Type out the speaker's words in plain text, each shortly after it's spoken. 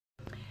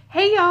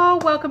Hey y'all,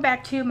 welcome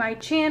back to my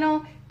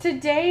channel.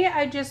 Today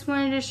I just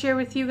wanted to share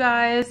with you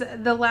guys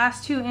the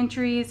last two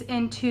entries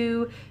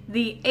into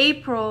the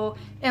April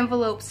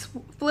envelope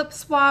flip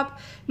swap.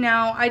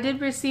 Now I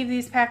did receive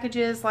these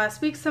packages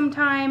last week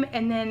sometime,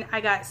 and then I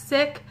got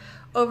sick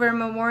over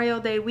Memorial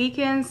Day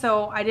weekend,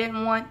 so I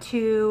didn't want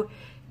to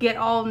get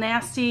all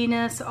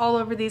nastiness all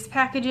over these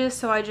packages,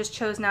 so I just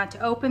chose not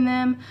to open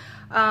them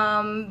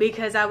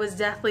because I was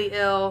deathly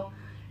ill.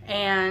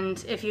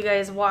 And if you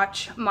guys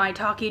watch my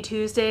Talkie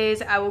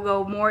Tuesdays, I will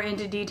go more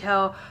into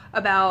detail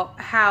about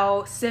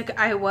how sick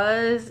I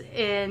was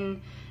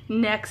in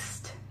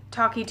next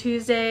Talkie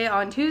Tuesday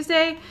on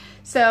Tuesday.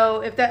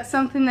 So if that's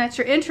something that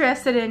you're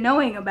interested in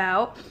knowing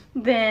about,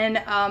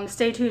 then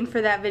stay tuned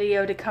for that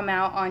video to come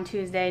out on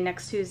Tuesday,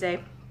 next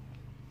Tuesday.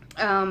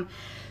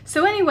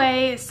 So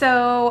anyway,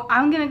 so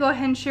I'm gonna go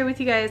ahead and share with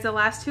you guys the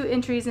last two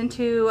entries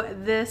into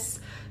this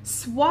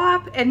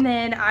swap, and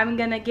then I'm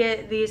gonna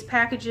get these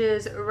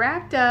packages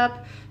wrapped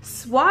up,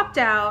 swapped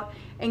out,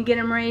 and get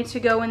them ready to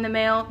go in the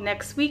mail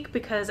next week,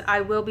 because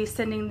I will be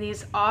sending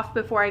these off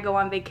before I go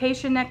on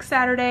vacation next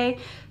Saturday.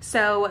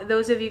 So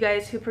those of you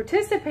guys who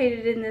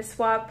participated in this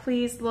swap,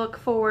 please look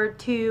forward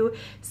to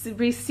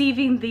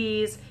receiving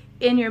these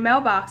in your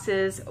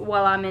mailboxes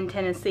while I'm in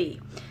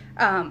Tennessee.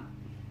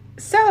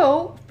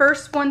 So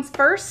first one's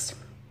first,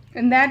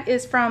 and that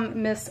is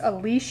from Miss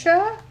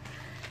Alicia.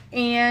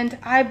 And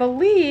I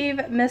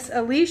believe Miss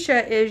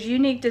Alicia is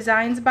Unique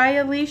Designs by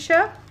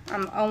Alicia.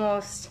 I'm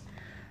almost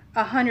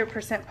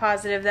 100%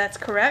 positive that's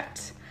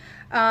correct.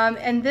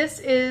 And this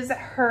is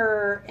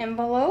her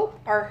envelope,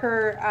 or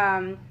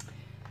her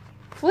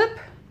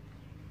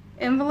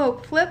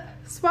envelope flip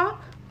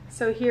swap.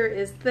 So here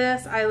is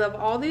this. I love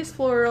all these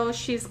florals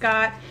she's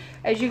got.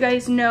 As you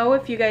guys know,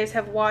 if you guys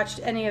have watched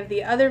any of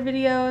the other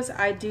videos,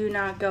 I do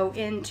not go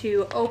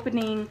into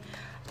opening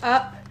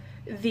up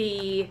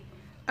the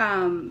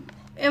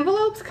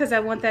envelopes, because I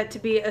want that to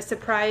be a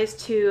surprise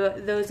to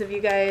those of you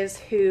guys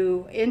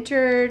who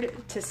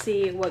entered to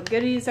see what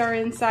goodies are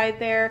inside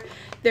there.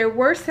 There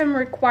were some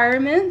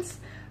requirements,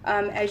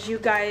 as you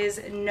guys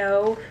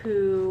know,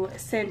 who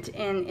sent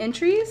in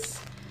entries.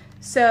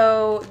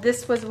 So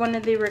this was one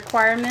of the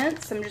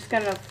requirements. I'm just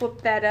going to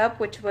flip that up,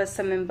 which was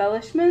some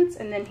embellishments.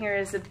 And then here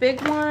is a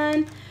big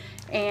one.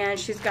 And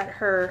she's got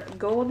her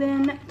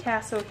golden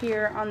tassel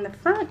here on the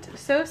front.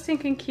 So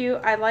stinking cute.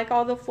 I like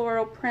all the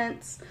floral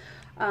prints.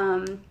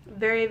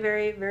 Very,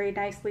 very, very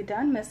nicely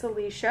done, Miss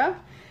Alicia.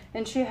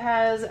 And she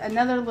has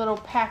another little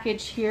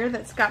package here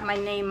that's got my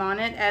name on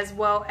it, as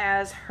well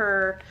as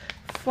her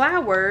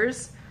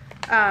flowers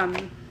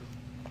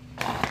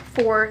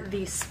for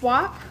the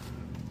swap.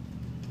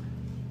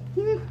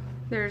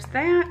 There's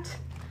that.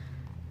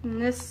 And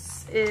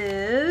this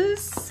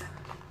is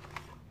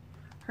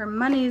her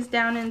money's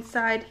down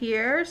inside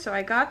here, so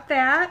I got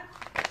that.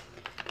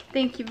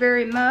 Thank you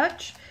very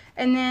much.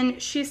 And then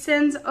she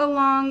sends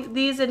along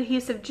these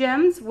adhesive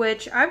gems,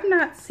 which I've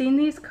not seen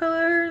these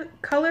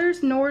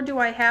colors, nor do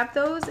I have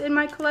those in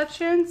my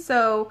collection.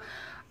 So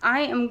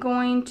I am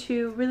going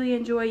to really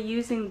enjoy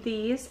using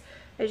these.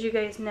 As you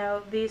guys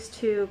know, these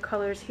two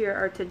colors here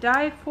are to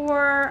die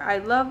for. I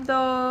love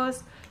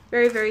those.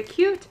 Very, very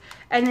cute.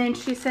 And then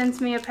she sends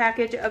me a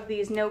package of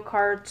these note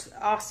cards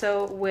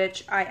also,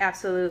 which I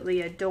absolutely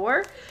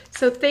adore.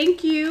 So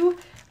thank you,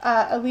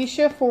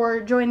 Alicia, for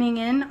joining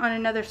in on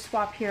another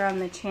swap here on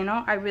the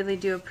channel. I really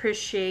do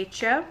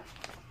appreciate you.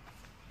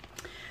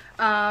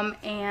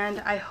 And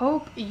I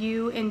hope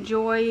you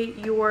enjoy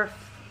your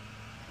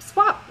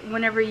swap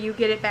whenever you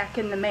get it back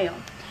in the mail.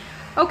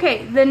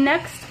 Okay, the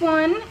next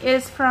one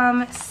is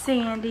from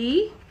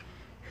Sandee,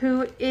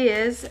 who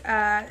is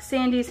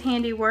Sandee's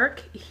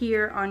Handiwork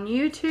here on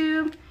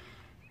YouTube.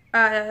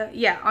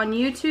 Yeah, on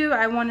YouTube.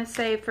 I want to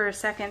say for a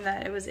second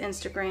that it was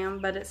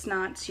Instagram, but it's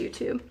not. It's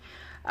YouTube.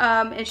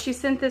 And she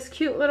sent this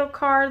cute little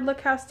card.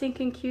 Look how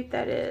stinking cute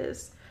that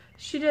is.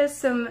 She does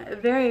some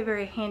very,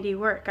 very handy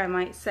work, I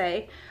might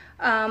say.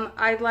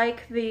 I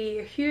like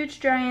the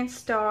huge giant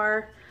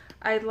star.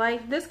 I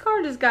like, this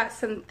card has got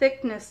some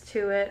thickness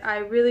to it. I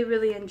really,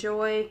 really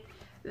enjoy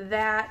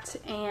that,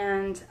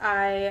 and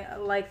I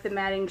like the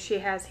matting she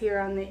has here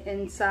on the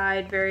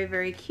inside. Very,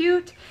 very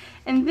cute.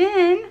 And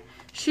then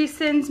she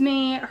sends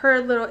me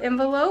her little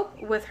envelope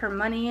with her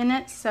money in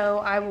it, so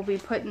I will be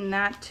putting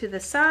that to the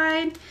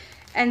side.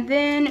 And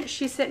then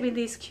she sent me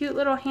these cute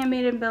little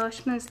handmade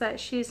embellishments that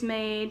she's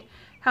made.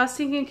 How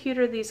stinking cute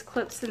are these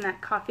clips in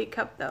that coffee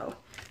cup though?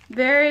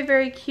 Very,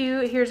 very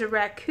cute. Here's a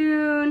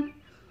raccoon.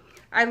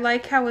 I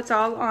like how it's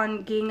all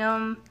on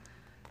gingham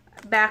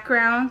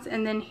backgrounds.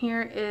 And then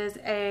here is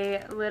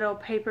a little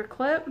paper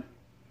clip.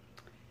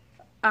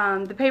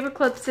 The paper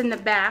clip's in the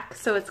back,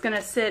 so it's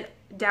gonna sit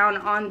down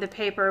on the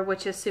paper,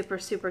 which is super,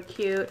 super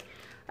cute.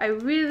 I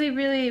really,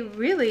 really,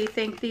 really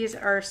think these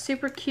are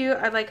super cute.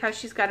 I like how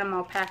she's got them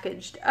all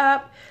packaged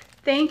up.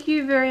 Thank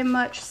you very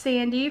much,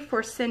 Sandee,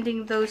 for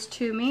sending those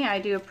to me. I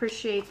do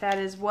appreciate that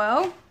as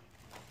well.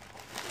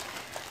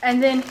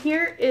 And then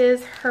here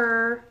is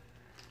her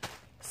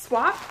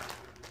swap.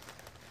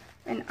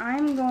 And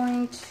I'm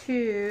going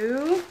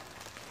to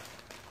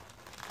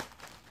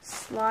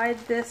slide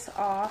this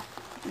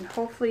off, and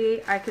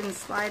hopefully I can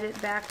slide it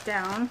back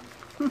down.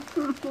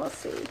 We'll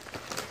see.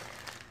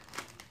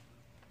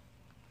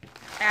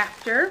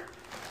 After.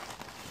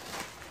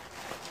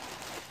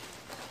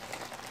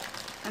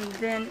 And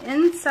then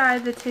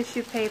inside the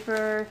tissue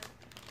paper,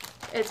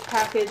 it's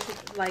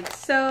packaged like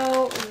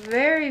so.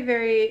 Very,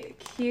 very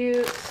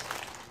cute.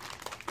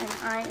 And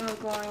I am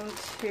going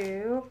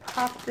to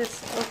pop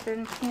this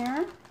open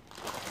here.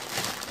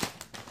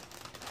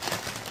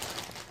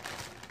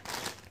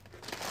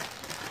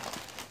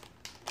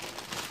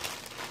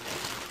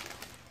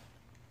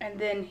 And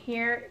then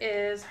here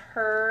is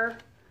her,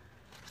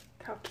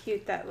 look how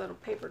cute that little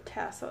paper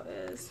tassel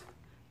is.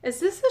 Is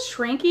this a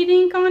shrinky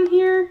dink on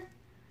here?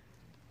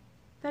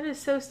 That is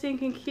so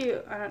stinking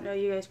cute. I don't know,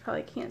 you guys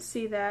probably can't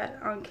see that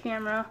on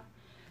camera.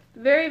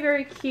 Very,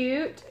 very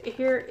cute.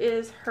 Here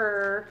is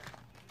her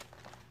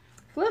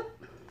flip.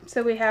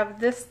 So we have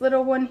this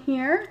little one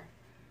here.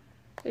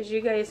 As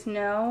you guys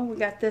know, we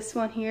got this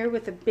one here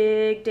with the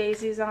big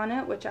daisies on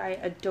it, which I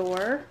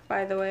adore,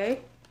 by the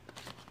way.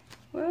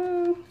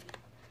 Whoa.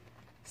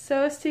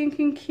 So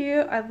stinking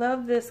cute. I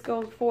love this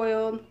gold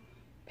foiled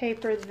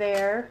paper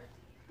there.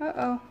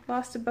 Uh-oh,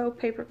 lost a bow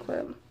paper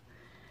clip.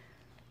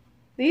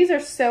 These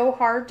are so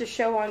hard to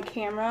show on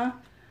camera.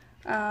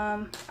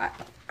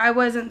 I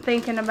wasn't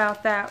thinking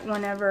about that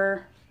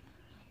whenever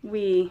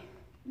we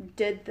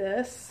did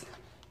this.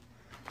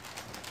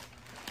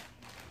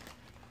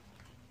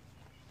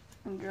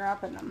 I'm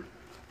dropping them.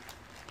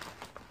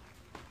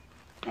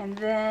 And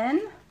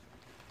then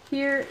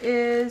here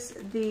is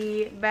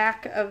the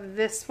back of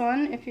this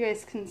one, if you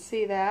guys can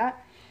see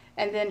that.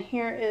 And then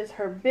here is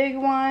her big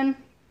one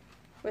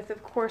with,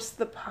 of course,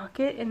 the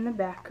pocket in the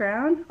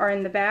background, or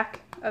in the back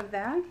of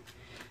that.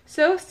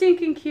 So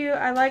stinking cute.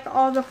 I like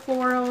all the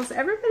florals.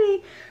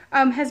 Everybody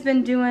has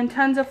been doing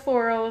tons of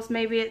florals.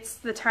 Maybe it's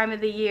the time of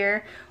the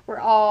year. We're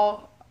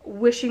all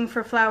wishing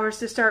for flowers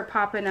to start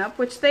popping up,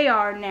 which they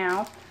are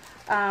now.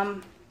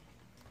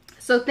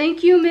 So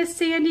thank you, Miss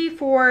Sandee,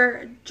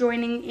 for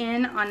joining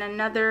in on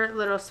another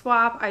little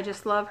swap. I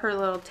just love her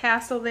little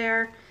tassel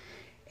there.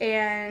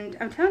 And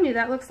I'm telling you,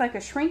 that looks like a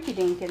shrinky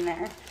dink in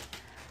there.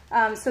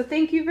 So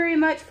thank you very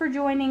much for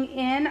joining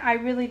in. I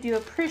really do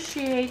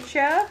appreciate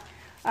you.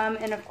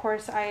 And of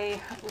course, I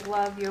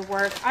love your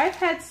work. I've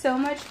had so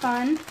much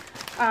fun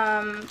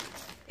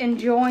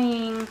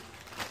enjoying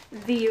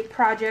the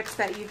projects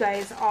that you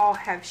guys all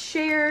have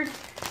shared.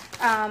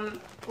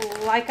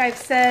 Like I've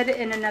said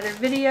in another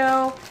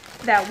video,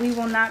 that we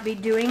will not be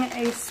doing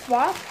a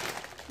swap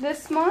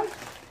this month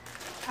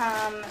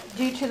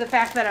due to the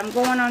fact that I'm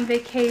going on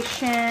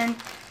vacation,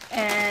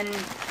 and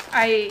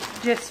I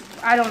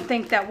don't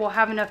think that we'll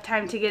have enough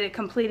time to get it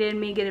completed and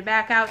me get it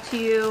back out to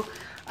you.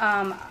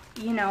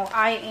 You know,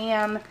 I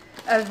am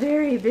a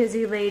very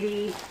busy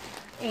lady,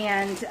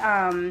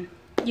 and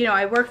you know,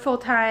 I work full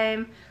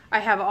time. I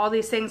have all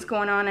these things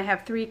going on. I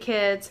have 3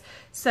 kids.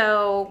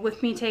 So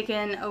with me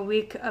taking a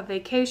week of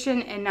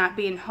vacation and not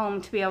being home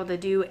to be able to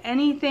do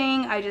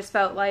anything, I just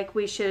felt like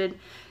we should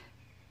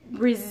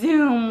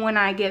resume when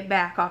I get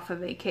back off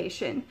of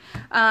vacation.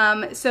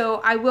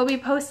 So I will be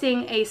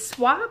posting a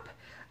swap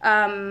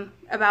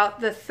about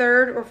the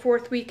 3rd or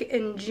 4th week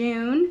in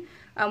June.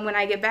 When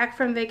I get back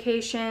from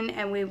vacation,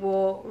 and we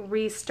will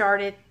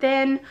restart it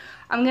then.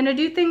 I'm going to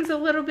do things a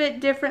little bit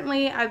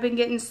differently. I've been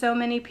getting so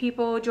many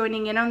people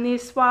joining in on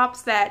these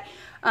swaps that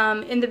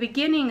in the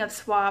beginning of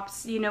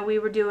swaps, you know, we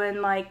were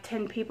doing like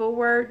 10 people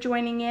were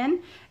joining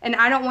in, and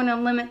I don't want to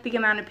limit the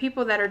amount of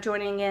people that are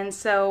joining in,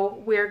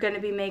 so we're going to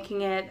be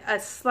making it a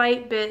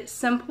slight bit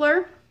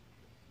simpler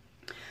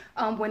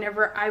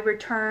whenever I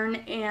return,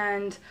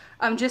 and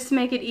just to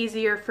make it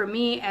easier for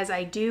me, as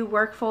I do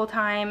work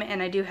full-time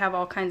and I do have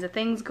all kinds of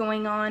things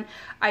going on.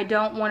 I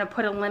don't want to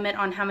put a limit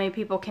on how many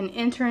people can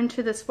enter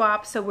into the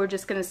swap, so we're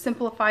just going to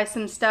simplify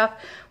some stuff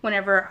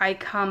whenever I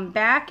come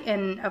back,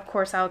 and of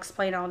course I'll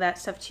explain all that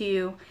stuff to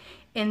you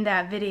in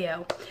that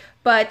video.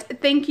 But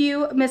thank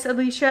you, Miss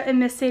Alicia and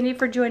Miss Sandee,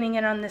 for joining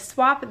in on this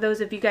swap.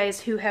 Those of you guys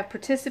who have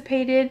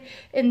participated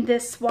in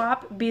this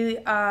swap, be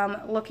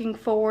looking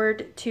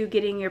forward to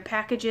getting your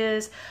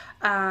packages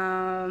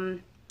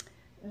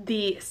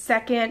the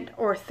 2nd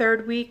or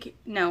 3rd week.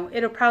 No,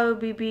 it'll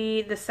probably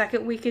be the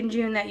 2nd week in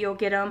June that you'll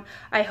get them.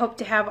 I hope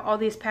to have all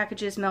these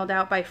packages mailed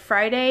out by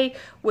Friday,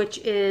 which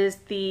is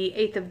the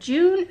 8th of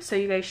June. So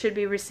you guys should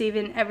be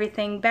receiving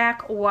everything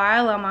back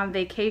while I'm on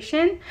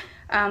vacation,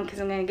 because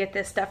I'm going to get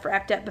this stuff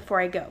wrapped up before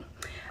I go.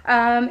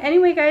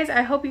 Anyway, guys,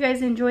 I hope you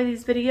guys enjoy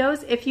these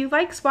videos. If you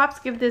like swaps,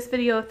 give this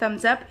video a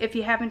thumbs up. If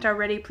you haven't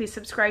already, please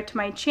subscribe to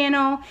my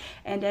channel.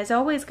 And as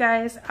always,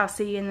 guys, I'll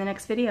see you in the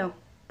next video.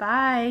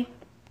 Bye.